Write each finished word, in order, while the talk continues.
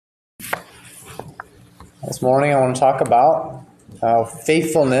This morning I want to talk about how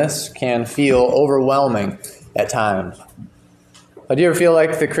faithfulness can feel overwhelming at times. Do you ever feel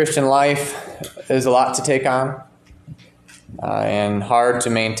like the Christian life is a lot to take on and hard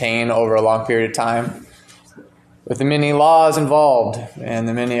to maintain over a long period of time? With the many laws involved and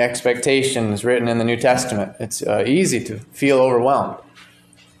the many expectations written in the New Testament, it's easy to feel overwhelmed.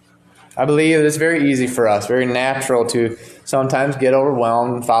 I believe that it's very easy for us, very natural to sometimes get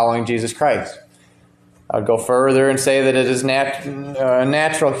overwhelmed following Jesus Christ. I'd go further and say that it is a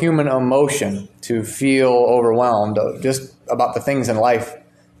natural human emotion to feel overwhelmed just about the things in life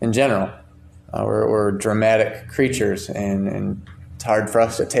in general. We're dramatic creatures, and it's hard for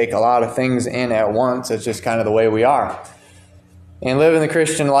us to take a lot of things in at once. It's just kind of the way we are. And living the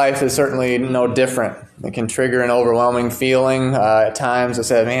Christian life is certainly no different. It can trigger an overwhelming feeling at times that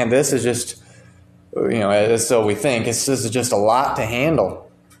says, man, this is just, so we think, this is just a lot to handle.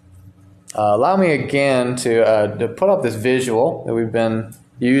 Allow me again to put up this visual that we've been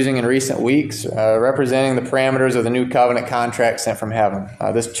using in recent weeks, representing the parameters of the new covenant contract sent from heaven.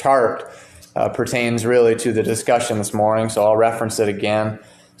 This chart pertains really to the discussion this morning, so I'll reference it again.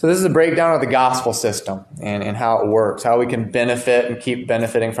 So this is a breakdown of the gospel system and how it works, how we can benefit and keep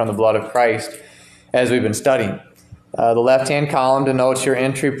benefiting from the blood of Christ as we've been studying. The left-hand column denotes your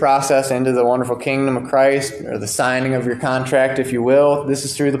entry process into the wonderful kingdom of Christ, or the signing of your contract, if you will. This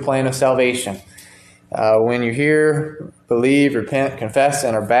is through the plan of salvation. When you hear, believe, repent, confess,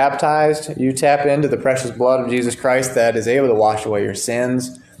 and are baptized, you tap into the precious blood of Jesus Christ that is able to wash away your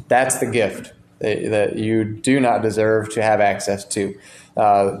sins. That's the gift that you do not deserve to have access to.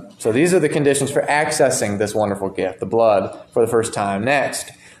 So these are the conditions for accessing this wonderful gift, the blood, for the first time.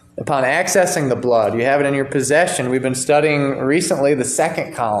 Next, upon accessing the blood, you have it in your possession. We've been studying recently the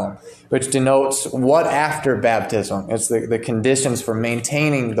second column, which denotes what after baptism. It's the conditions for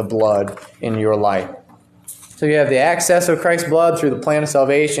maintaining the blood in your life. So you have the access of Christ's blood through the plan of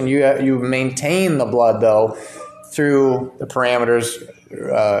salvation. You maintain the blood, though, through the parameters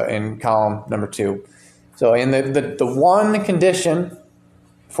in column number 2. So in the one condition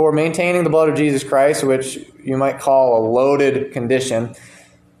for maintaining the blood of Jesus Christ, which you might call a loaded condition,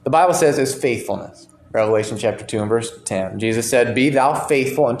 the Bible says is faithfulness. Revelation chapter 2 and verse 10. Jesus said, "Be thou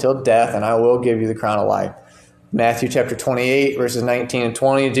faithful until death, and I will give you the crown of life." Matthew chapter 28, verses 19 and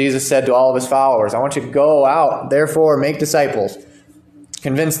 20, Jesus said to all of his followers, "I want you to go out, therefore make disciples.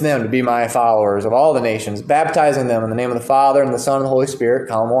 Convince them to be my followers of all the nations, baptizing them in the name of the Father and the Son and the Holy Spirit,"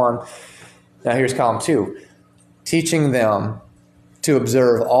 column 1. Now here's column 2. "Teaching them to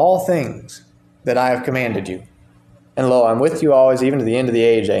observe all things that I have commanded you. And lo, I'm with you always, even to the end of the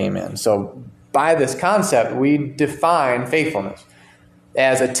age. Amen." So by this concept, we define faithfulness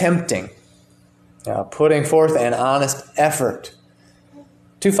as attempting, putting forth an honest effort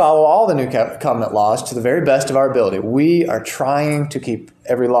to follow all the new covenant laws to the very best of our ability. We are trying to keep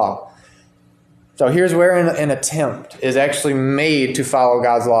every law. So here's where an attempt is actually made to follow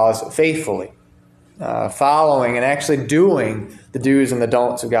God's laws faithfully. Following and actually doing the do's and the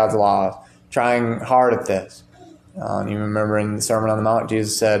don'ts of God's laws. Trying hard at this. You remember in the Sermon on the Mount,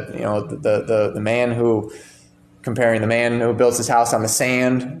 Jesus said, the man who, comparing the man who builds his house on the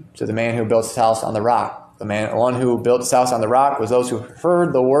sand to the man who builds his house on the rock. The one who built his house on the rock was those who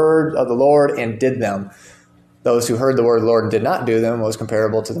heard the word of the Lord and did them. Those who heard the word of the Lord and did not do them was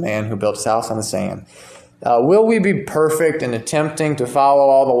comparable to the man who built his house on the sand. Will we be perfect in attempting to follow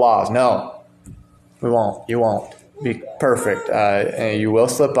all the laws? No, we won't. You won't be perfect. You will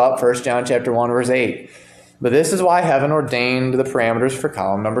slip up, 1 John chapter 1, verse 8. But this is why heaven ordained the parameters for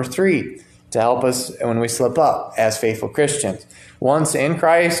column number 3, to help us when we slip up as faithful Christians. Once in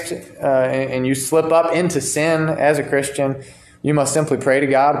Christ and you slip up into sin as a Christian, you must simply pray to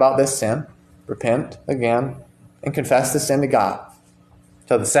God about this sin, repent again, and confess the sin to God.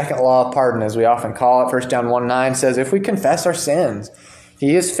 So the second law of pardon, as we often call it, 1 John 1:9 says, if we confess our sins,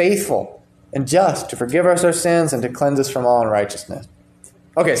 he is faithful and just to forgive us our sins and to cleanse us from all unrighteousness.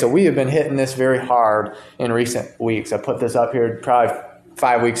 Okay, so we have been hitting this very hard in recent weeks. I put this up here probably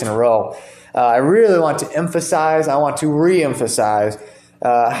 5 weeks in a row. I really want to emphasize, I want to re-emphasize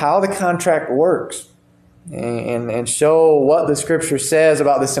how the contract works and show what the Scripture says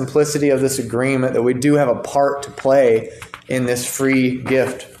about the simplicity of this agreement, that we do have a part to play in this free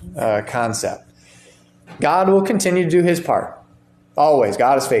gift concept. God will continue to do his part. Always.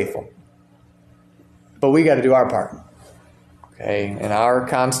 God is faithful. But we got to do our part. Okay, and our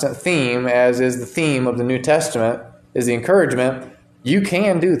constant theme, as is the theme of the New Testament, is the encouragement, you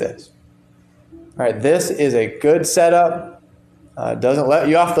can do this. All right, this is a good setup. Doesn't let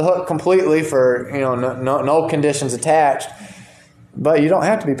you off the hook completely for no conditions attached, but you don't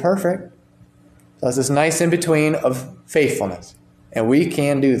have to be perfect. So it's this nice in-between of faithfulness. And we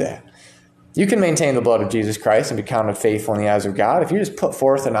can do that. You can maintain the blood of Jesus Christ and be counted faithful in the eyes of God. If you just put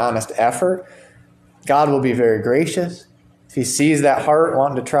forth an honest effort, God will be very gracious. If he sees that heart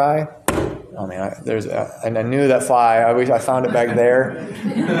wanting to try, oh man, and I knew that fly. I wish I found it back there.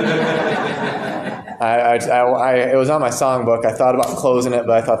 It was on my songbook. I thought about closing it,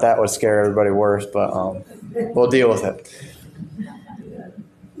 but I thought that would scare everybody worse. But we'll deal with it.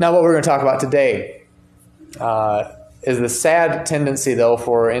 Now, what we're going to talk about today is the sad tendency, though,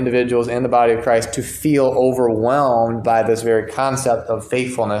 for individuals in the body of Christ to feel overwhelmed by this very concept of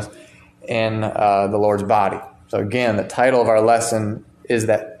faithfulness in the Lord's body. So again, the title of our lesson is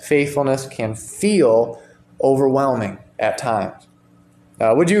that faithfulness can feel overwhelming at times.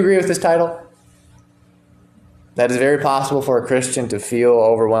 Would you agree with this title? That it's very possible for a Christian to feel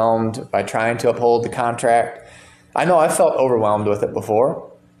overwhelmed by trying to uphold the contract. I know I've felt overwhelmed with it before.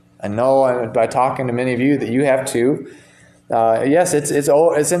 I know by talking to many of you that you have too. Yes,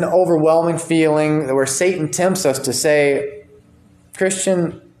 it's an overwhelming feeling where Satan tempts us to say,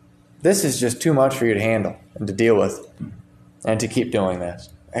 Christian, this is just too much for you to handle and to deal with and to keep doing this.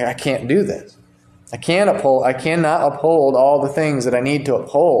 I can't do this. I cannot uphold all the things that I need to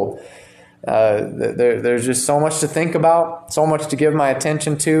uphold. There's just so much to think about, so much to give my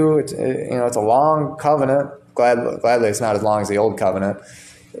attention to. It's a long covenant. Gladly, it's not as long as the old covenant,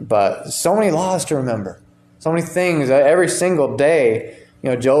 but so many laws to remember, so many things every single day.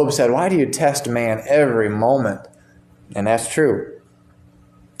 Job said, "Why do you test man every moment?" And that's true.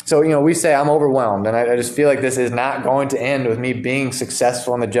 So, we say I'm overwhelmed, and I just feel like this is not going to end with me being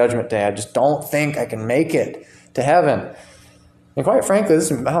successful in the judgment day. I just don't think I can make it to heaven. And quite frankly,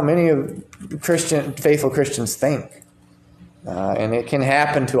 this is how many of faithful Christians think. And it can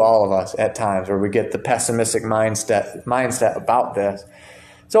happen to all of us at times where we get the pessimistic mindset about this.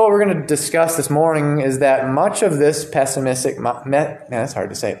 So what we're going to discuss this morning is that much of this pessimistic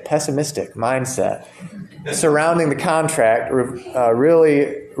mindset surrounding the contract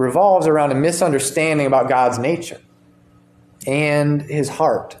really revolves around a misunderstanding about God's nature and his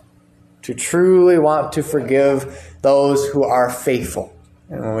heart to truly want to forgive those who are faithful.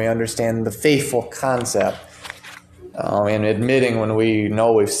 And when we understand the faithful concept, and admitting when we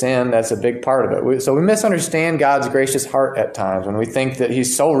know we've sinned, that's a big part of it. So we misunderstand God's gracious heart at times when we think that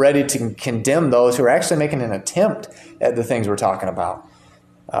he's so ready to condemn those who are actually making an attempt at the things we're talking about.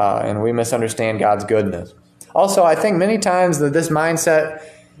 And we misunderstand God's goodness. Also, I think many times that this mindset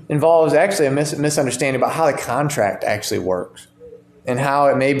involves actually a misunderstanding about how the contract actually works and how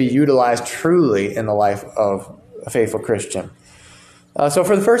it may be utilized truly in the life of a faithful Christian. So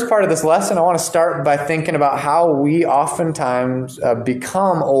for the first part of this lesson, I want to start by thinking about how we oftentimes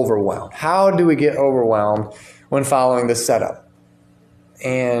become overwhelmed. How do we get overwhelmed when following this setup?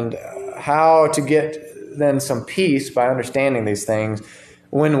 And how to get then some peace by understanding these things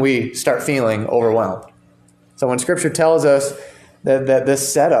when we start feeling overwhelmed. So when Scripture tells us that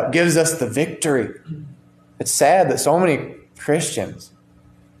this setup gives us the victory, it's sad that so many Christians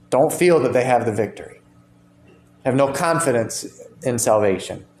don't feel that they have the victory, have no confidence in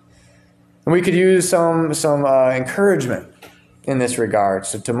salvation. And we could use some encouragement in this regard,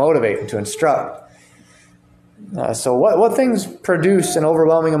 so to motivate and to instruct. So what things produce an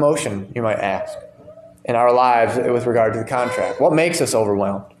overwhelming emotion, you might ask, in our lives with regard to the contract? What makes us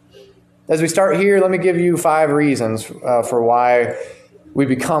overwhelmed? As we start here, let me give you 5 reasons for why we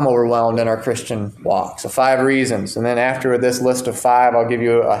become overwhelmed in our Christian walk. So 5 reasons. And then after this list of 5, I'll give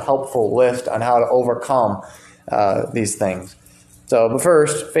you a helpful list on how to overcome these things. But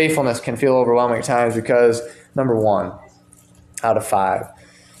first, faithfulness can feel overwhelming at times because, number 1 out of 5.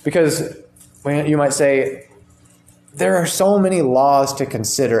 Because you might say, there are so many laws to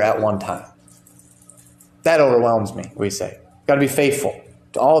consider at one time. That overwhelms me, we say. Got to be faithful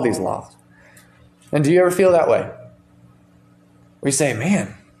to all these laws. And do you ever feel that way? We say,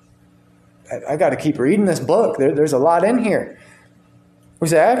 man, I got to keep reading this book. There's a lot in here. We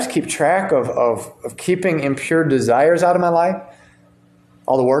say, I have to keep track of keeping impure desires out of my life.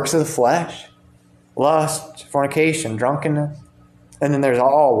 All the works of the flesh, lust, fornication, drunkenness. And then there's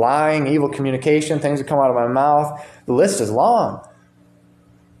all lying, evil communication, things that come out of my mouth. The list is long.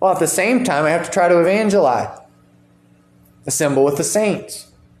 Well, at the same time, I have to try to evangelize, assemble with the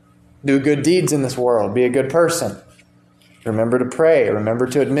saints, do good deeds in this world, be a good person, remember to pray, remember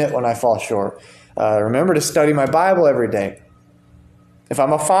to admit when I fall short, remember to study my Bible every day. If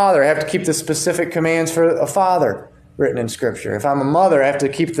I'm a father, I have to keep the specific commands for a father written in Scripture. If I'm a mother, I have to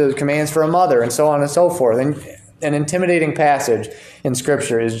keep the commands for a mother, and so on and so forth. And an intimidating passage in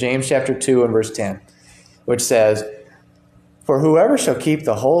Scripture is James chapter 2 and verse 10, which says, "For whoever shall keep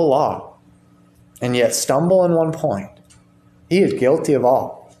the whole law and yet stumble in one point, he is guilty of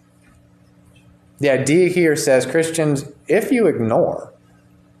all. The idea here says, Christians, if you ignore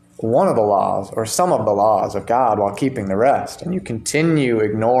one of the laws or some of the laws of God while keeping the rest, and you continue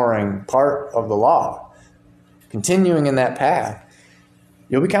ignoring part of the law, continuing in that path,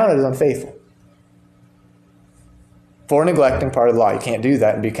 you'll be counted as unfaithful. For neglecting part of the law, you can't do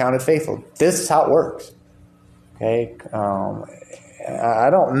that and be counted faithful. This is how it works. Okay, I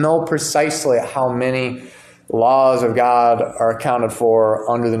don't know precisely how many laws of God are accounted for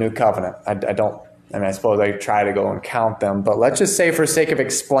under the new covenant. I suppose I try to go and count them, but let's just say for sake of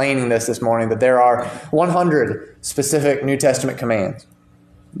explaining this morning that there are 100 specific New Testament commands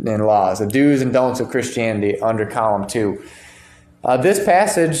and laws, the do's and don'ts of Christianity under column 2. This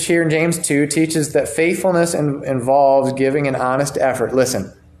passage here in James 2 teaches that faithfulness involves giving an honest effort,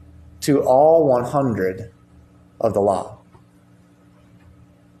 listen, to all 100 of the law,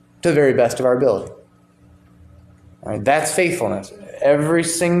 to the very best of our ability. All right, that's faithfulness. Every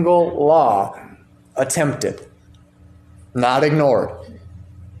single law attempted, not ignored.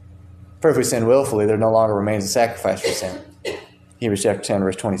 For if we sin willfully, there no longer remains a sacrifice for sin. Hebrews chapter 10,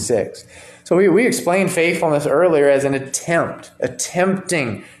 verse 26. So we explained faithfulness earlier as an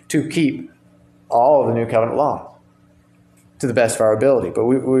attempting to keep all of the New Covenant law to the best of our ability. But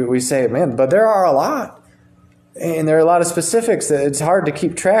we say, man, but there are a lot. And there are a lot of specifics that it's hard to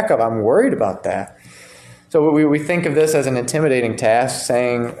keep track of. I'm worried about that. So we think of this as an intimidating task,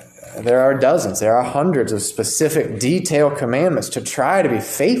 saying there are dozens, there are hundreds of specific detailed commandments to try to be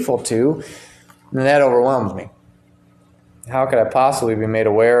faithful to, and that overwhelms me. How could I possibly be made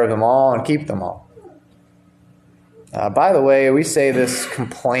aware of them all and keep them all? By the way, we say this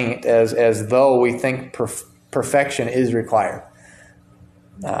complaint as though we think perfection is required.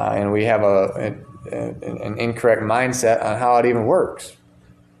 And we have an incorrect mindset on how it even works.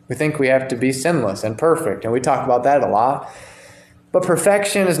 We think we have to be sinless and perfect, and we talk about that a lot. But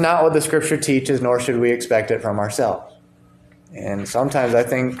perfection is not what the Scripture teaches, nor should we expect it from ourselves. And sometimes I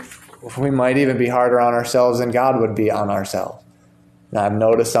think we might even be harder on ourselves than God would be on ourselves. Now, I've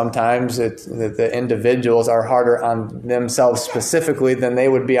noticed sometimes that the individuals are harder on themselves specifically than they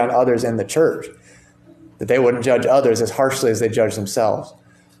would be on others in the church. That they wouldn't judge others as harshly as they judge themselves.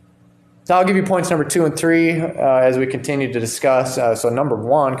 So I'll give you points number 2 and 3 as we continue to discuss. So number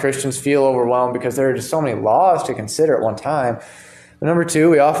 1, Christians feel overwhelmed because there are just so many laws to consider at one time. But number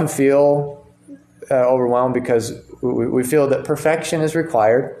 2, we often feel overwhelmed because we feel that perfection is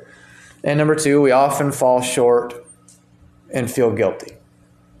required. And number 2, we often fall short and feel guilty.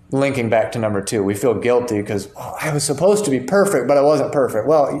 Linking back to number 2, we feel guilty because I was supposed to be perfect, but I wasn't perfect.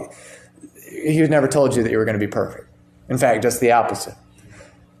 Well, he never told you that you were going to be perfect. In fact, just the opposite.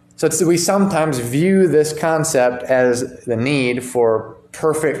 So we sometimes view this concept as the need for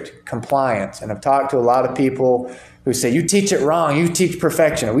perfect compliance. And I've talked to a lot of people who say, you teach it wrong, you teach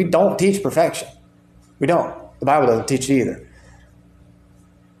perfection. And we don't teach perfection. We don't. The Bible doesn't teach it either.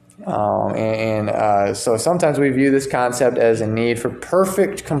 So sometimes we view this concept as a need for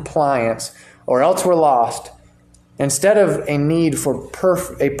perfect compliance, or else we're lost, instead of a need for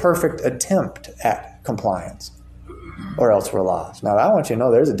a perfect attempt at compliance, or else we're lost. Now, I want you to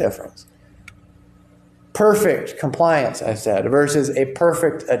know there's a difference. Perfect compliance, I said, versus a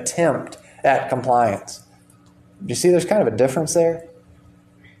perfect attempt at compliance. Do you see there's kind of a difference there?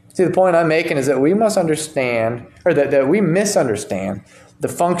 See, the point I'm making is that we must understand, or that we misunderstand the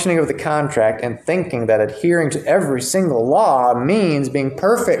functioning of the contract and thinking that adhering to every single law means being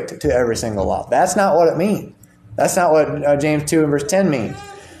perfect to every single law. That's not what it means. That's not what James 2 and verse 10 means.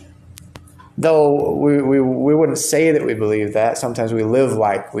 Though we wouldn't say that we believe that. Sometimes we live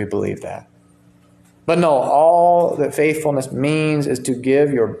like we believe that. But no, all that faithfulness means is to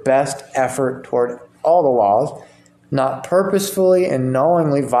give your best effort toward all the laws, not purposefully and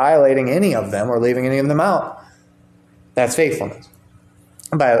knowingly violating any of them or leaving any of them out. That's faithfulness.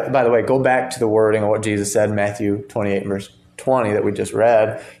 By the way, go back to the wording of what Jesus said in Matthew 28 verse 20 that we just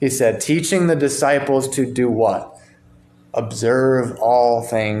read. He said, teaching the disciples to do what? Observe all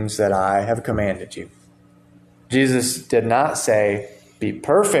things that I have commanded you. Jesus did not say, be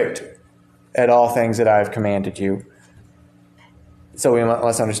perfect at all things that I have commanded you. So we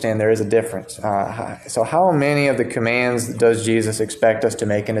must understand there is a difference. So how many of the commands does Jesus expect us to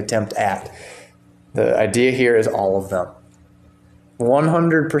make an attempt at? The idea here is all of them.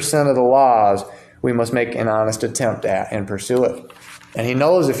 100% of the laws we must make an honest attempt at and pursue it. And he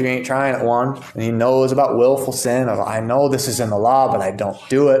knows if you ain't trying at one, and he knows about willful sin, of I know this is in the law, but I don't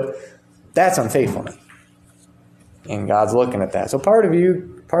do it. That's unfaithfulness. And God's looking at that. So part of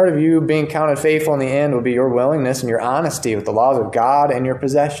you being counted faithful in the end will be your willingness and your honesty with the laws of God and your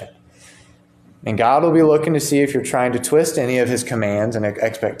possession. And God will be looking to see if you're trying to twist any of his commands and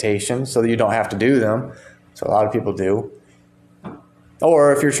expectations so that you don't have to do them. So a lot of people do.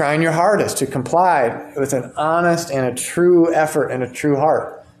 Or if you're trying your hardest to comply with an honest and a true effort and a true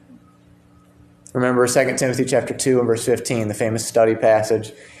heart. Remember 2 Timothy chapter 2 and verse 15, the famous study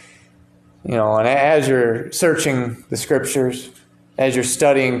passage. And as you're searching the scriptures, as you're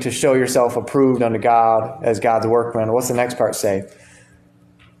studying to show yourself approved unto God as God's workman, what's the next part say?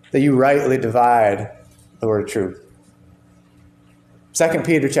 That you rightly divide the word of truth. 2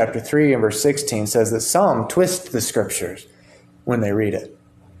 Peter chapter 3 and verse 16 says that some twist the scriptures when they read it.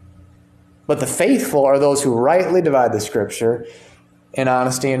 But the faithful are those who rightly divide the scripture in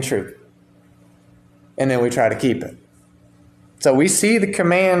honesty and truth. And then we try to keep it. So we see the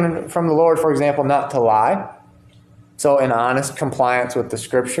command from the Lord, for example, not to lie. So in honest compliance with the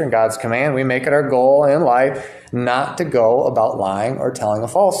scripture and God's command, we make it our goal in life not to go about lying or telling a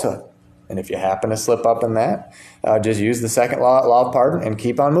falsehood. And if you happen to slip up in that, just use the second law of pardon and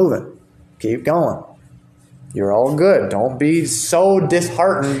keep on moving. Keep going. You're all good. Don't be so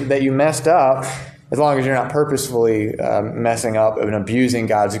disheartened that you messed up, as long as you're not purposefully messing up and abusing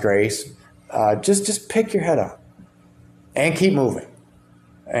God's grace. Just pick your head up and keep moving.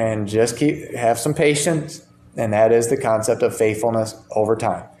 And just have some patience. And that is the concept of faithfulness over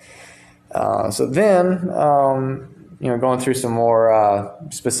time. So then, going through some more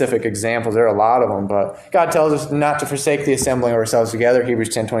specific examples, there are a lot of them, but God tells us not to forsake the assembling of ourselves together, Hebrews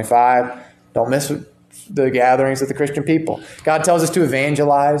 10:25. Don't miss the gatherings of the Christian people. God tells us to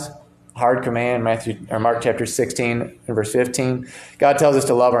evangelize, hard command, Mark chapter 16 and verse 15. God tells us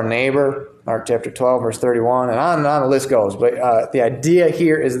to love our neighbor, Mark chapter 12, verse 31, and on the list goes. But the idea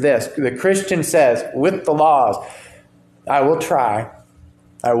here is this. The Christian says, with the laws, I will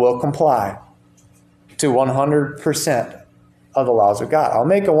comply to 100% of the laws of God. I'll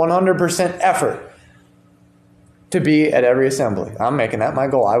make a 100% effort to be at every assembly. I'm making that my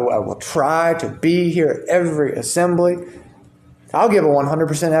goal. I will try to be here at every assembly. I'll give a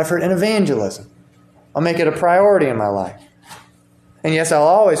 100% effort in evangelism. I'll make it a priority in my life. And yes, I'll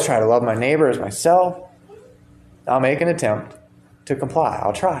always try to love my neighbor as myself. I'll make an attempt to comply.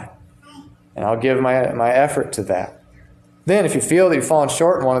 I'll try. And I'll give my effort to that. Then if you feel that you've fallen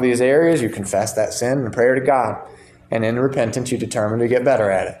short in one of these areas, you confess that sin in prayer to God. And in repentance, you determine to get better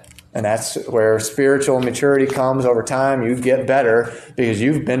at it. And that's where spiritual maturity comes over time. You get better because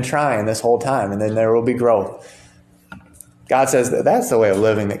you've been trying this whole time, and then there will be growth. God says that that's the way of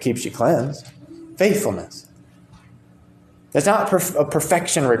living that keeps you cleansed. Faithfulness. It's not a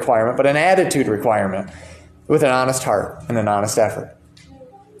perfection requirement, but an attitude requirement with an honest heart and an honest effort.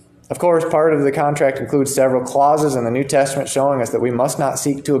 Of course, part of the contract includes several clauses in the New Testament showing us that we must not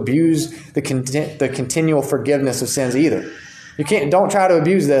seek to abuse the continual forgiveness of sins either. Don't try to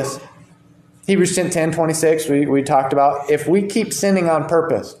abuse this. Hebrews 10:26 we talked about. If we keep sinning on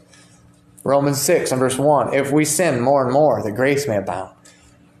purpose, Romans 6 and verse 1, if we sin more and more, that grace may abound.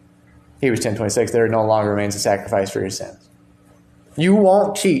 Hebrews 10:26, there no longer remains a sacrifice for your sins. You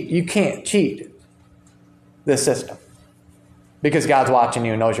won't cheat. You can't cheat this system because God's watching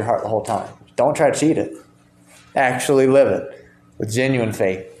you and knows your heart the whole time. Don't try to cheat it. Actually live it with genuine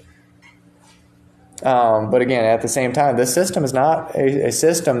faith. But again, at the same time, this system is not a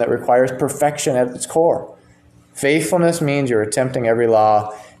system that requires perfection at its core. Faithfulness means you're attempting every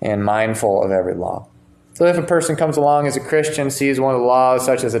law and mindful of every law. So if a person comes along as a Christian, sees one of the laws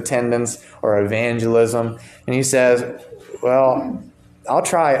such as attendance or evangelism, and he says, well, I'll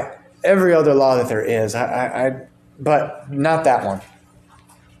try every other law that there is, but not that one.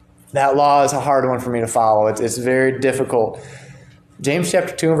 That law is a hard one for me to follow. It's very difficult. James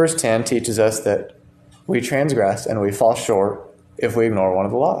chapter 2 and verse 10 teaches us that we transgress and we fall short if we ignore one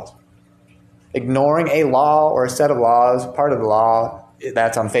of the laws. Ignoring a law or a set of laws, part of the law,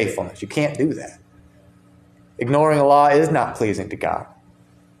 that's unfaithfulness. You can't do that. Ignoring a law is not pleasing to God.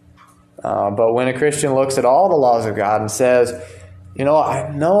 But when a Christian looks at all the laws of God and says, I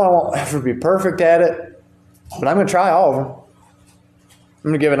know I won't ever be perfect at it, but I'm going to try all of them. I'm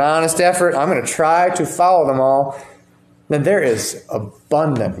going to give an honest effort. I'm going to try to follow them all. Then there is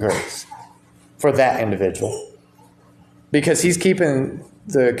abundant grace for that individual because he's keeping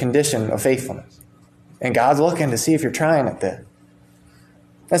the condition of faithfulness. And God's looking to see if you're trying at that.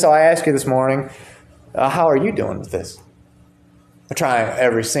 And so I ask you this morning, how are you doing with this? Trying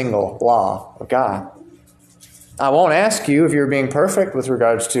every single law of God. I won't ask you if you're being perfect with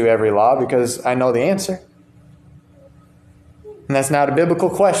regards to every law because I know the answer. And that's not a biblical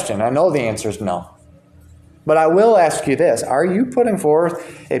question. I know the answer is no. But I will ask you this. Are you putting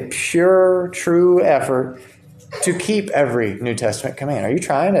forth a pure, true effort to keep every New Testament command? Are you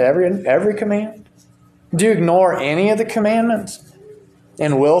trying at every command? Do you ignore any of the commandments?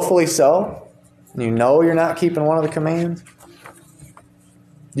 And willfully so? You know you're not keeping one of the commands?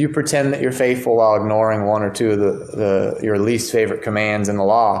 Do you pretend that you're faithful while ignoring one or two of your least favorite commands in the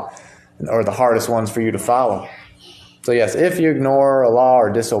law, or the hardest ones for you to follow? So yes, if you ignore a law or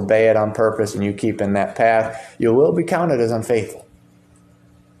disobey it on purpose and you keep in that path, you will be counted as unfaithful.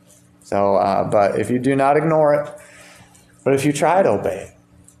 So, but if you do not ignore it, but if you try to obey it,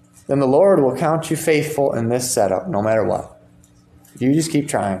 then the Lord will count you faithful in this setup, no matter what. You just keep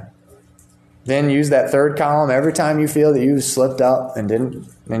trying. Then use that third column every time you feel that you've slipped up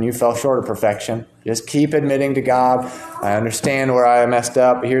and you fell short of perfection. Just keep admitting to God, I understand where I messed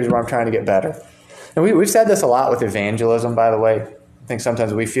up. Here's where I'm trying to get better. And we've said this a lot with evangelism, by the way. I think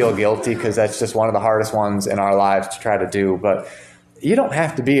sometimes we feel guilty because that's just one of the hardest ones in our lives to try to do. But you don't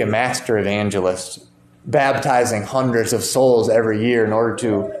have to be a master evangelist baptizing hundreds of souls every year in order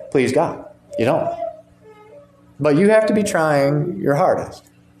to please God. You don't. But you have to be trying your hardest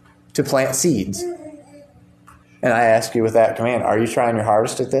to plant seeds. And I ask you with that command, are you trying your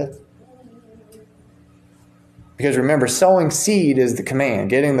hardest at this? Because remember, sowing seed is the command,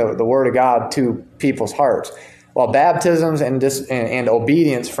 getting the word of God to people's hearts. While baptisms and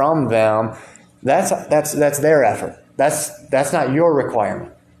obedience from them, that's their effort. That's not your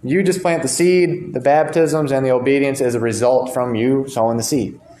requirement. You just plant the seed, the baptisms, and the obedience is a result from you sowing the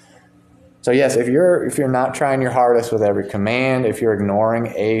seed. So yes, if you're not trying your hardest with every command, if you're ignoring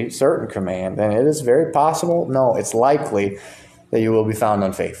a certain command, then it is very possible, no, it's likely that you will be found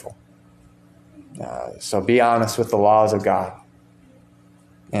unfaithful. So be honest with the laws of God.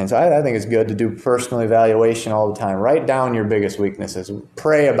 And so I think it's good to do personal evaluation all the time. Write down your biggest weaknesses.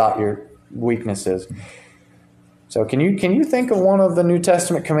 Pray about your weaknesses. So can you think of one of the New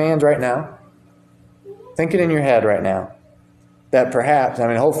Testament commands right now? Think it in your head right now. That perhaps,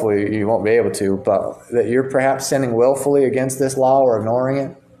 hopefully you won't be able to, but that you're perhaps sinning willfully against this law or ignoring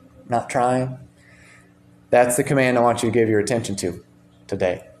it, not trying. That's the command I want you to give your attention to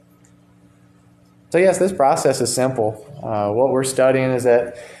today. So yes, this process is simple. What we're studying is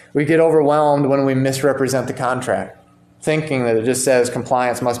that we get overwhelmed when we misrepresent the contract, thinking that it just says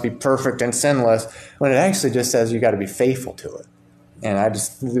compliance must be perfect and sinless, when it actually just says you got to be faithful to it. And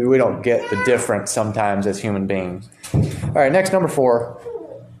we don't get the difference sometimes as human beings. All right, next, number 4.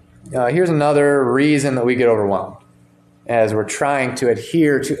 Here's another reason that we get overwhelmed. As we're trying to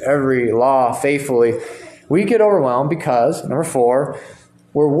adhere to every law faithfully, we get overwhelmed because, number 4,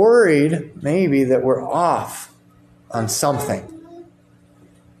 we're worried maybe that we're off on something.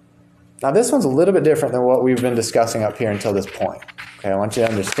 Now, this one's a little bit different than what we've been discussing up here until this point. Okay, I want you to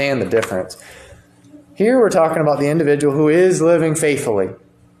understand the difference. Here we're talking about the individual who is living faithfully,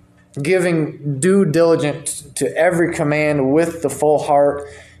 giving due diligence to every command with the full heart,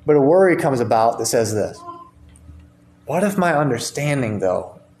 but a worry comes about that says this: what if my understanding,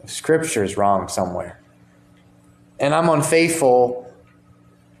 though, of Scripture is wrong somewhere? And I'm unfaithful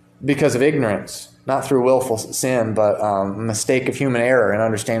because of ignorance, not through willful sin, but a mistake of human error in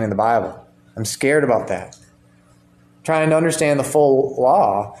understanding the Bible. I'm scared about that. Trying to understand the full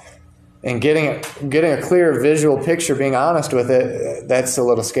law and getting a clear visual picture, being honest with it, that's a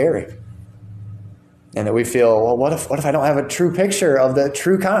little scary. And that we feel, well, what if I don't have a true picture of the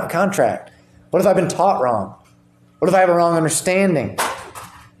true contract? What if I've been taught wrong? What if I have a wrong understanding?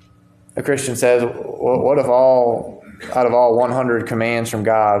 A Christian says, what if out of all 100 commands from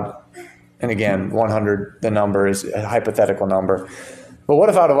God, and again, 100, the number is a hypothetical number, but what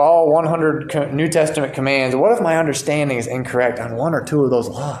if out of all 100 New Testament commands, what if my understanding is incorrect on 1 or 2 of those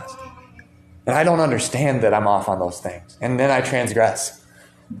laws? And I don't understand that I'm off on those things. And then I transgress.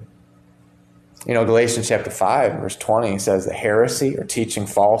 Galatians chapter 5, verse 20 says that heresy or teaching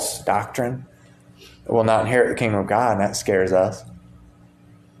false doctrine will not inherit the kingdom of God, and that scares us.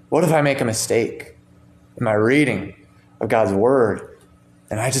 What if I make a mistake in my reading of God's word,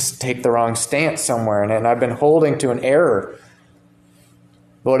 and I just take the wrong stance somewhere, and I've been holding to an error?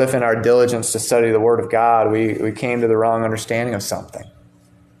 What if in our diligence to study the word of God, we came to the wrong understanding of something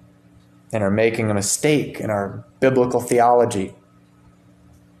and are making a mistake in our biblical theology?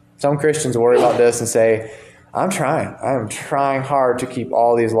 Some Christians worry about this and say, I am trying hard to keep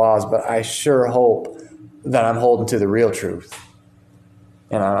all these laws, but I sure hope that I'm holding to the real truth.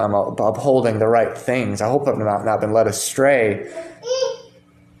 And I'm upholding the right things. I hope I've not been led astray.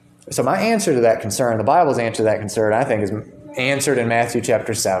 So my answer to that concern, the Bible's answer to that concern, I think, is answered in Matthew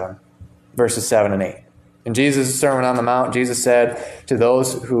chapter 7, verses 7 and 8. In Jesus' Sermon on the Mount, Jesus said to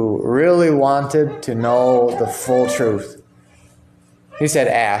those who really wanted to know the full truth, he said,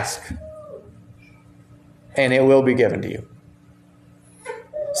 ask. and it will be given to you.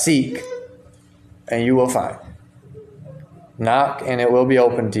 Seek, and you will find. Knock, and it will be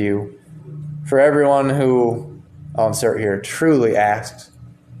opened to you. For everyone who, I'll insert here, truly asks,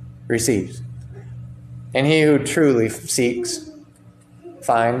 receives. And he who truly seeks,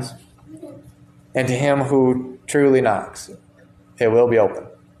 finds. And to him who truly knocks, it will be open.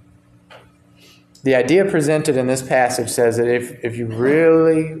 The idea presented in this passage says that if you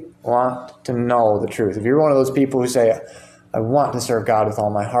really want to know the truth, if you're one of those people who say, I want to serve God with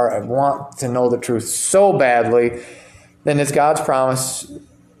all my heart, I want to know the truth so badly, then it's God's promise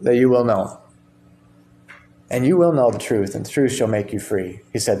that you will know. And you will know the truth, and the truth shall make you free,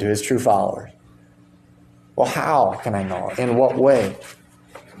 he said to his true followers. Well, how can I know it? In what way?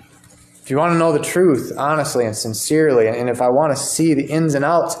 If you want to know the truth honestly and sincerely, and if I want to see the ins and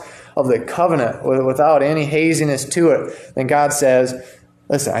outs of the covenant without any haziness to it, then God says,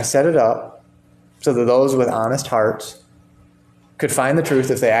 listen, I set it up so that those with honest hearts could find the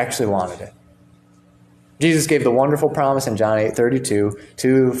truth if they actually wanted it. Jesus gave the wonderful promise in John 8:32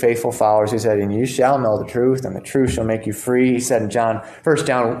 to faithful followers. He said, and you shall know the truth, and the truth shall make you free. He said in 1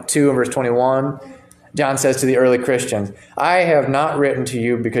 John 2 and verse 21, John says to the early Christians, I have not written to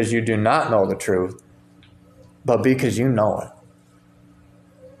you because you do not know the truth, but because you know it.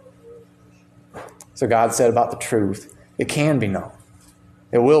 So God said about the truth, it can be known.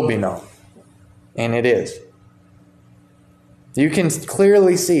 It will be known. And it is. You can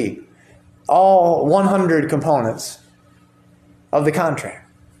clearly see all 100 components of the contract,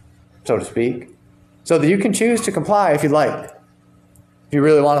 so to speak, so that you can choose to comply if you like, if you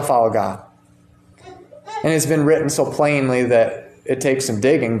really want to follow God. And it's been written so plainly that it takes some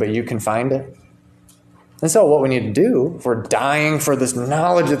digging, but you can find it. And so what we need to do, if we're dying for this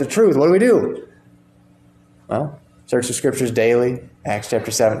knowledge of the truth, what do? Well, search the Scriptures daily, Acts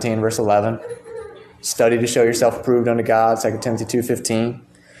chapter 17, verse 11. Study to show yourself approved unto God, 2 Timothy 2:15.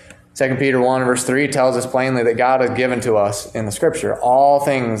 2 Peter 1, verse 3 tells us plainly that God has given to us in the Scripture all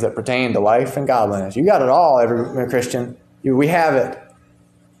things that pertain to life and godliness. You got it all, every Christian. We have it.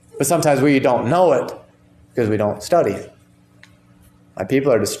 But sometimes we don't know it because we don't study it. My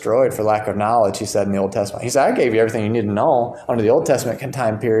people are destroyed for lack of knowledge, he said in the Old Testament. He said, I gave you everything you need to know under the Old Testament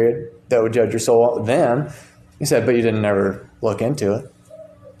time period that would judge your soul then. He said, but you didn't ever look into it.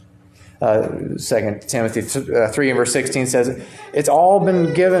 2 Timothy 3 and verse 16 says, it's all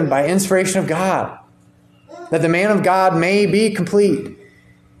been given by inspiration of God, that the man of God may be complete,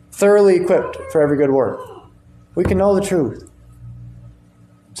 thoroughly equipped for every good work. We can know the truth.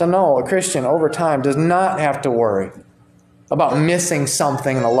 So no, a Christian over time does not have to worry about missing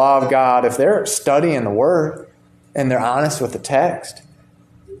something in the law of God. If they're studying the Word and they're honest with the text,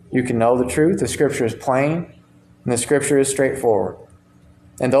 you can know the truth. The Scripture is plain and the Scripture is straightforward.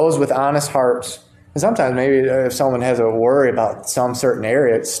 And those with honest hearts, and sometimes maybe if someone has a worry about some certain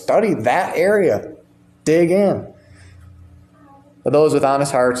area, study that area. Dig in. But those with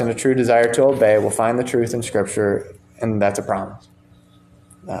honest hearts and a true desire to obey will find the truth in Scripture, and that's a promise.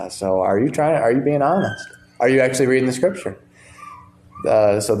 So are you being honest? Are you actually reading the Scripture?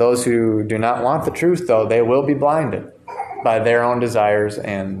 So those who do not want the truth, though, they will be blinded by their own desires,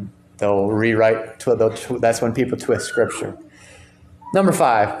 and they'll rewrite. That's when people twist Scripture. Number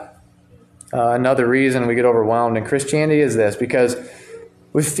 5, another reason we get overwhelmed in Christianity is this, because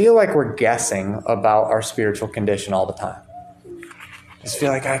we feel like we're guessing about our spiritual condition all the time. Just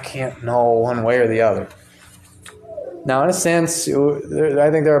feel like I can't know one way or the other. Now, in a sense, I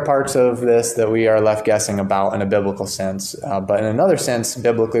think there are parts of this that we are left guessing about in a biblical sense. But in another sense,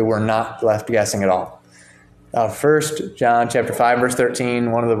 biblically, we're not left guessing at all. 1 John chapter 5, verse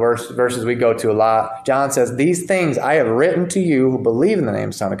 13, one of the verses we go to a lot. John says, these things I have written to you who believe in the name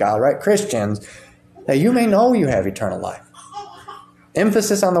of the Son of God, right? Christians, that you may know you have eternal life.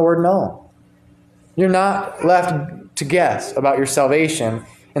 Emphasis on the word know. You're not left to guess about your salvation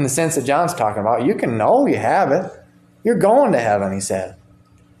in the sense that John's talking about. You can know you have it. You're going to heaven, he said.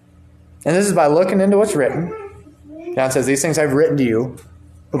 And this is by looking into what's written. John says, these things I've written to you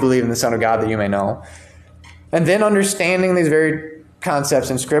who believe in the Son of God that you may know. And then understanding these very concepts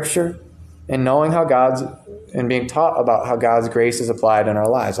in Scripture and knowing and being taught about how God's grace is applied in our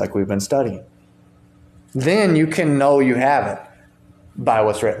lives, like we've been studying. Then you can know you have it by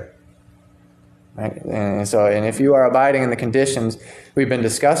what's written. Right? And if you are abiding in the conditions we've been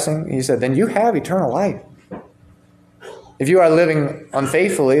discussing, he said, then you have eternal life. If you are living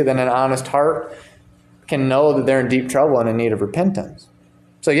unfaithfully, then an honest heart can know that they're in deep trouble and in need of repentance.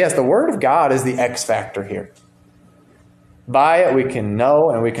 So yes, the Word of God is the X factor here. By it, we can know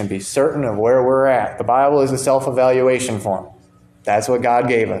and we can be certain of where we're at. The Bible is a self-evaluation form. That's what God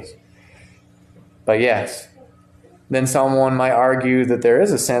gave us. But yes, then someone might argue that there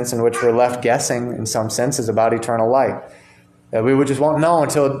is a sense in which we're left guessing in some senses about eternal life. That we just won't know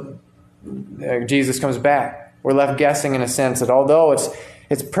until Jesus comes back. We're left guessing in a sense that although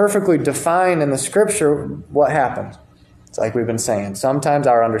it's perfectly defined in the Scripture, what happens? It's like we've been saying. Sometimes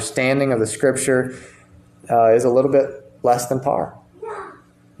our understanding of the Scripture is a little bit less than par.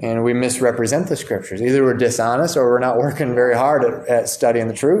 And we misrepresent the Scriptures. Either we're dishonest or we're not working very hard at studying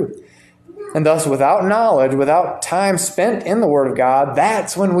the truth. And thus, without knowledge, without time spent in the Word of God,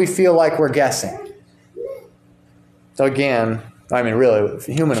 that's when we feel like we're guessing. So again, I mean, really,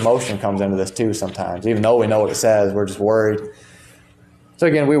 human emotion comes into this too sometimes. Even though we know what it says, we're just worried. So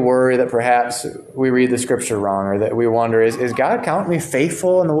again, we worry that perhaps we read the Scripture wrong, or that we wonder, is God counting me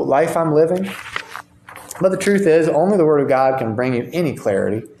faithful in the life I'm living? But the truth is, only the Word of God can bring you any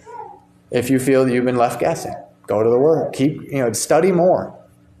clarity if you feel that you've been left guessing. Go to the Word. Study more.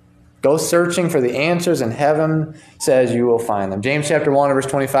 Go searching for the answers, and heaven says you will find them. James chapter 1, verse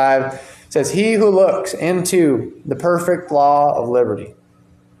 25 says, "He who looks into the perfect law of liberty,"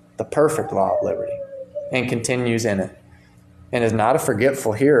 the perfect law of liberty, "and continues in it, and is not a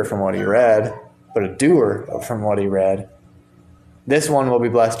forgetful hearer from what he read, but a doer from what he read, this one will be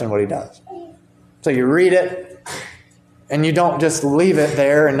blessed in what he does." So you read it, and you don't just leave it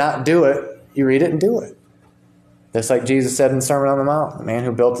there and not do it. You read it and do it. Just like Jesus said in the Sermon on the Mount, the man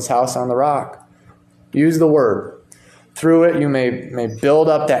who built his house on the rock. Use the Word. Through it, you may build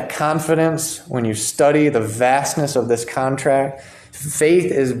up that confidence when you study the vastness of this contract.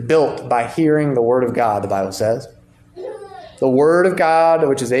 Faith is built by hearing the Word of God, the Bible says. The Word of God,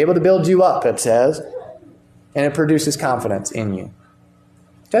 which is able to build you up, it says, and it produces confidence in you.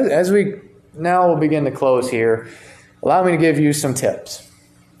 As we now will begin to close here, allow me to give you some tips.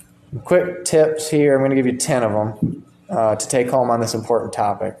 Quick tips here. I'm going to give you 10 of them to take home on this important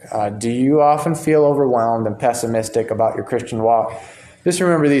topic. Do you often feel overwhelmed and pessimistic about your Christian walk? Just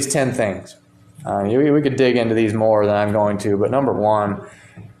remember these 10 things. We could dig into these more than I'm going to, but number one,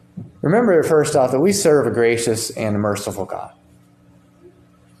 remember first off that we serve a gracious and merciful God.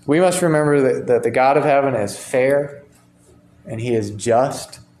 We must remember that the God of heaven is fair and He is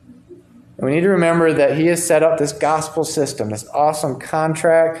just. And we need to remember that He has set up this gospel system, this awesome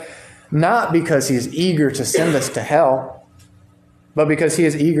contract, not because He's eager to send us to hell, but because He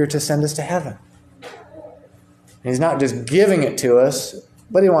is eager to send us to heaven. He's not just giving it to us,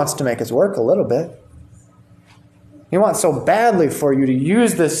 but He wants to make us work a little bit. He wants so badly for you to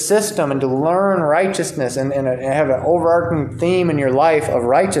use this system and to learn righteousness and have an overarching theme in your life of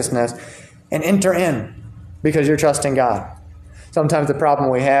righteousness and enter in because you're trusting God. Sometimes the problem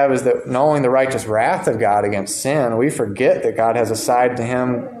we have is that knowing the righteous wrath of God against sin, we forget that God has a side to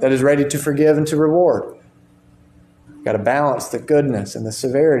Him that is ready to forgive and to reward. You've got to balance the goodness and the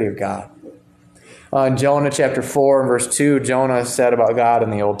severity of God. In Jonah chapter 4 and verse 2, Jonah said about God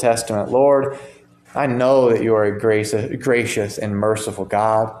in the Old Testament, "Lord, I know that you are a gracious and merciful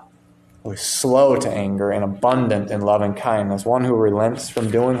God, who is slow to anger and abundant in loving kindness, one who relents from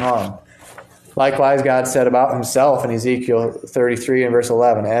doing harm." Likewise, God said about Himself in Ezekiel 33 and verse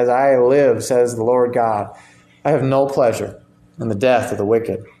 11, "As I live, says the Lord God, I have no pleasure in the death of the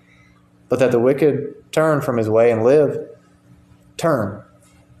wicked, but that the wicked turn from his way and live. Turn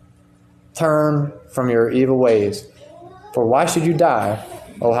from your evil ways, for why should you die,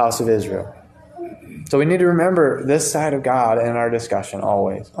 O house of Israel?" So we need to remember this side of God in our discussion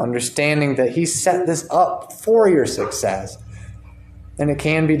always, understanding that He set this up for your success, and it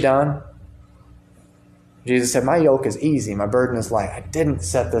can be done. Jesus said, "My yoke is easy, my burden is light." I didn't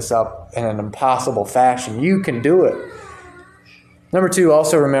set this up in an impossible fashion. You can do it. Number two,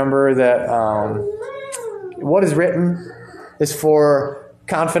 also remember that what is written is for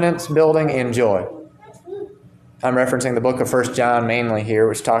confidence building and joy. I'm referencing the book of 1 John mainly here,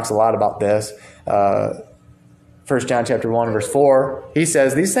 which talks a lot about this. 1 John chapter 1, verse 4, he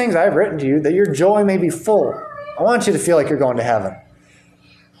says, "These things I have written to you, that your joy may be full." I want you to feel like you're going to heaven.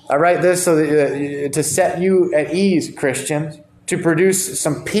 I write this so that to set you at ease, Christians, to produce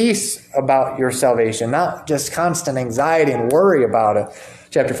some peace about your salvation, not just constant anxiety and worry about it.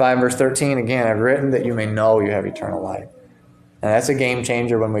 Chapter 5, verse 13, again, "I've written that you may know you have eternal life." And that's a game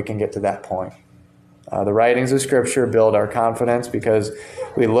changer when we can get to that point. The writings of Scripture build our confidence because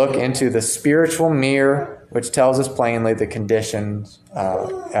we look into the spiritual mirror, which tells us plainly the conditions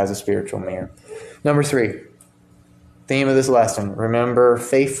as a spiritual mirror. Number three, theme of this lesson, remember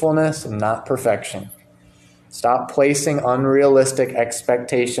faithfulness and not perfection. Stop placing unrealistic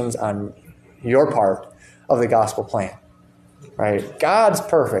expectations on your part of the gospel plan. Right? God's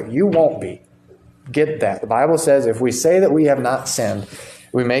perfect. You won't be. Get that. The Bible says if we say that we have not sinned,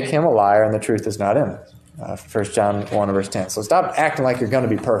 we make him a liar and the truth is not in us. 1 John 1 verse 10. So stop acting like you're going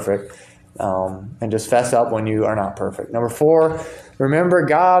to be perfect and just fess up when you are not perfect. Number 4, remember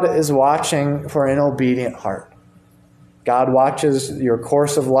God is watching for an obedient heart. God watches your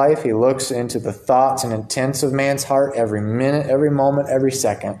course of life. He looks into the thoughts and intents of man's heart every minute, every moment, every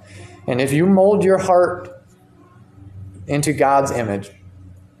second. And if you mold your heart into God's image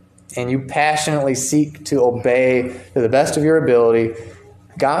and you passionately seek to obey to the best of your ability,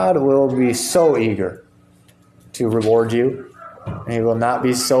 God will be so eager to reward you. And he will not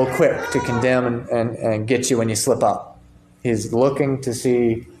be so quick to condemn and get you when you slip up. He's looking to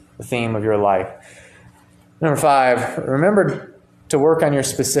see the theme of your life. Number 5, remember to work on your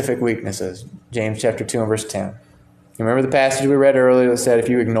specific weaknesses. James chapter 2 and verse 10. You remember the passage we read earlier that said if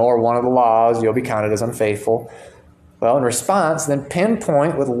you ignore one of the laws, you'll be counted as unfaithful. Well, in response, then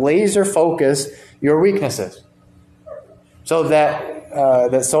pinpoint with laser focus your weaknesses so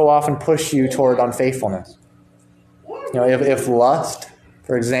that so often push you toward unfaithfulness. If lust,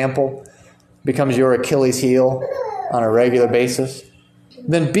 for example, becomes your Achilles heel on a regular basis,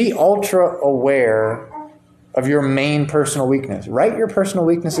 then be ultra aware of your main personal weakness. Write your personal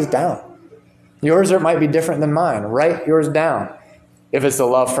weaknesses down. Yours might be different than mine. Write yours down. If it's the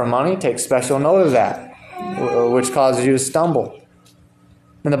love for money, take special note of that, which causes you to stumble.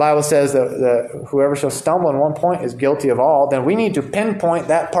 And the Bible says that whoever shall stumble in one point is guilty of all. Then we need to pinpoint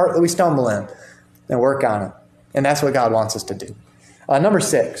that part that we stumble in and work on it. And that's what God wants us to do. Number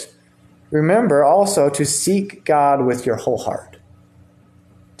 6, remember also to seek God with your whole heart.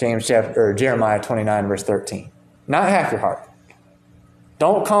 Jeremiah 29, verse 13. Not half your heart.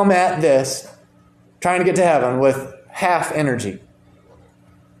 Don't come at this trying to get to heaven with half energy.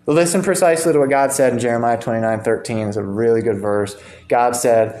 Listen precisely to what God said in Jeremiah 29, 13. It's a really good verse. God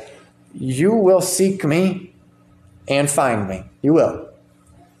said, you will seek me and find me. You will.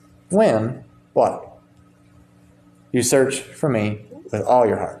 When? What? You search for me with all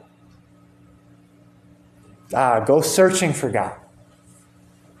your heart. Go searching for God.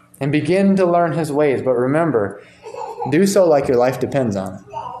 And begin to learn his ways. But remember, do so like your life depends on it.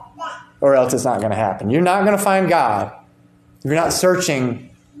 Or else it's not going to happen. You're not going to find God if you're not searching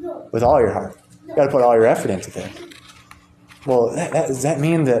with all your heart. You've got to put all your effort into this. Well, does that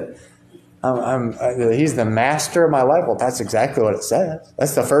mean that he's the master of my life? Well, that's exactly what it says.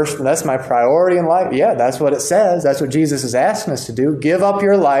 That's my priority in life. Yeah, that's what it says. That's what Jesus is asking us to do. Give up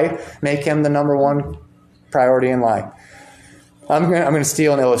your life. Make him the number one priority in life. I'm going to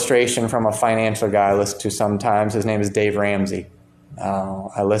steal an illustration from a financial guy I listen to sometimes. His name is Dave Ramsey.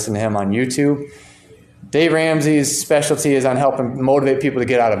 I listen to him on YouTube. Dave Ramsey's specialty is on helping motivate people to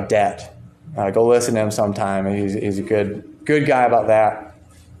get out of debt. Go listen to him sometime. He's a good guy about that.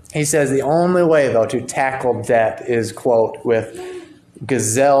 He says the only way, though, to tackle debt is, quote, with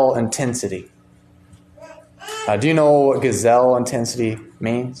gazelle intensity. Do you know what gazelle intensity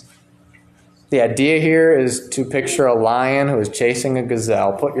means? The idea here is to picture a lion who is chasing a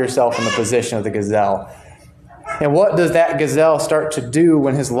gazelle. Put yourself in the position of the gazelle. And what does that gazelle start to do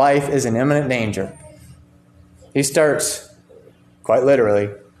when his life is in imminent danger? He starts, quite literally,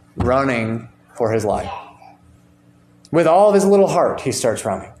 running for his life. With all of his little heart, he starts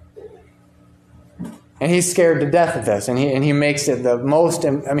running. And he's scared to death of this. And he makes it the most,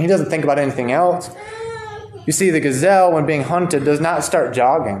 he doesn't think about anything else. You see, the gazelle, when being hunted, does not start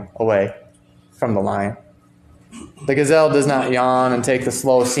jogging away from the lion. The gazelle does not yawn and take the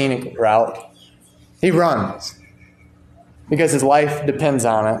slow scenic route. He runs because his life depends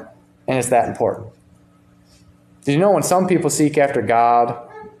on it, and it's that important. Did you know when some people seek after God,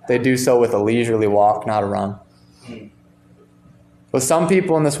 they do so with a leisurely walk, not a run? With some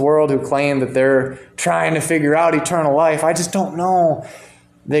people in this world who claim that they're trying to figure out eternal life, I just don't know.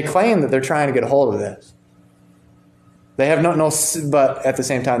 They claim that they're trying to get a hold of this. They have but at the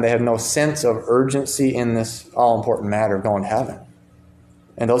same time, they have no sense of urgency in this all-important matter of going to heaven.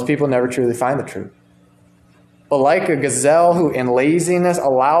 And those people never truly find the truth. But like a gazelle who in laziness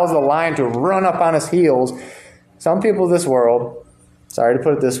allows the lion to run up on his heels, some people of this world, sorry to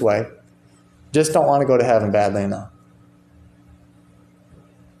put it this way, just don't want to go to heaven badly enough.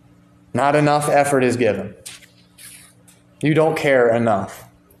 Not enough effort is given. You don't care enough.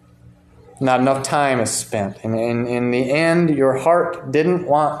 Not enough time is spent. And in the end, your heart didn't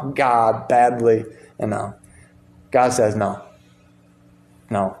want God badly enough. God says no.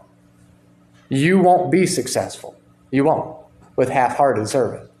 No. You won't be successful. You won't with half-hearted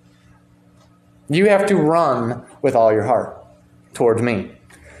service. You have to run with all your heart towards me.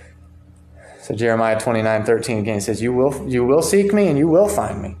 So Jeremiah 29:13 again says, you will seek me and you will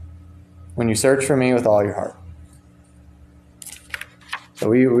find me when you search for me with all your heart. So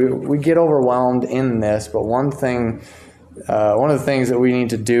we get overwhelmed in this, but one of the things that we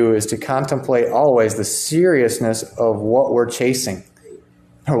need to do is to contemplate always the seriousness of what we're chasing,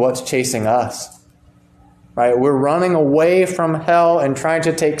 or what's chasing us. Right? We're running away from hell and trying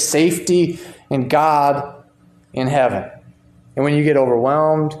to take safety in God in heaven. And when you get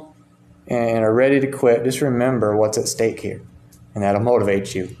overwhelmed and are ready to quit, just remember what's at stake here. And that'll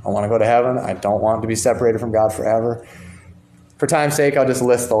motivate you. I want to go to heaven. I don't want to be separated from God forever. For time's sake, I'll just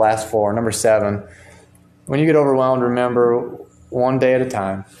list the last four. Number 7, when you get overwhelmed, remember one day at a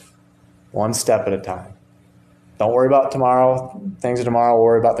time, one step at a time. Don't worry about tomorrow. Things of tomorrow will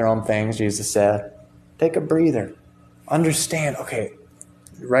worry about their own things, Jesus said. Take a breather. Understand, okay,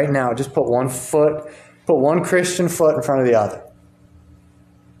 right now, just put one Christian foot in front of the other.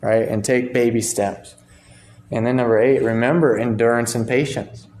 Right? And take baby steps. And then number 8, remember endurance and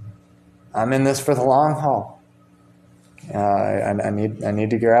patience. I'm in this for the long haul. I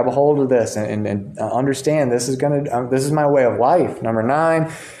need to grab a hold of this and understand this is my way of life. Number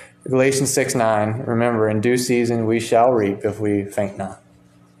 9, Galatians 6:9. Remember, in due season we shall reap if we faint not.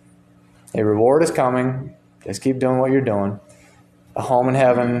 A reward is coming. Just keep doing what you're doing. A home in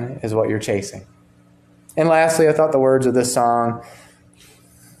heaven is what you're chasing. And lastly, I thought the words of this song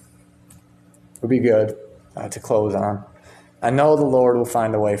would be good to close on. I know the Lord will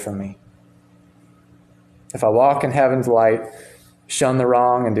find a way for me. If I walk in heaven's light, shun the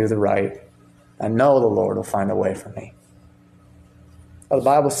wrong and do the right, I know the Lord will find a way for me. Well, the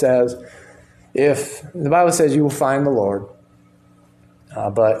Bible says you will find the Lord,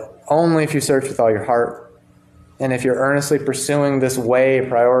 but only if you search with all your heart, and if you're earnestly pursuing this way,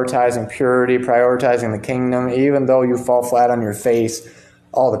 prioritizing purity, prioritizing the kingdom, even though you fall flat on your face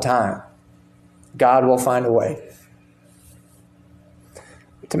all the time, God will find a way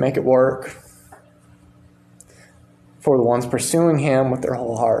to make it work for the ones pursuing Him with their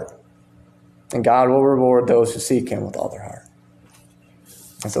whole heart. And God will reward those who seek Him with all their heart.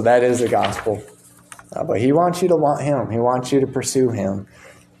 And so that is the gospel. But He wants you to want Him. He wants you to pursue Him.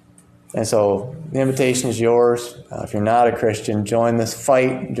 And so the invitation is yours. If you're not a Christian, join this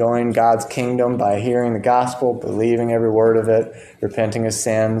fight. Join God's kingdom by hearing the gospel, believing every word of it, repenting of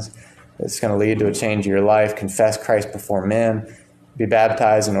sins. It's going to lead to a change of your life. Confess Christ before men. Be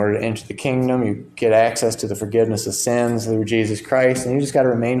baptized in order to enter the kingdom. You get access to the forgiveness of sins through Jesus Christ. And you just got to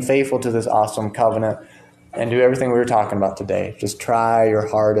remain faithful to this awesome covenant and do everything we were talking about today. Just try your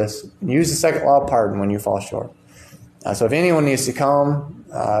hardest. Use the second law of pardon when you fall short. So if anyone needs to come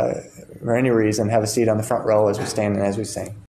for any reason, have a seat on the front row as we stand and as we sing.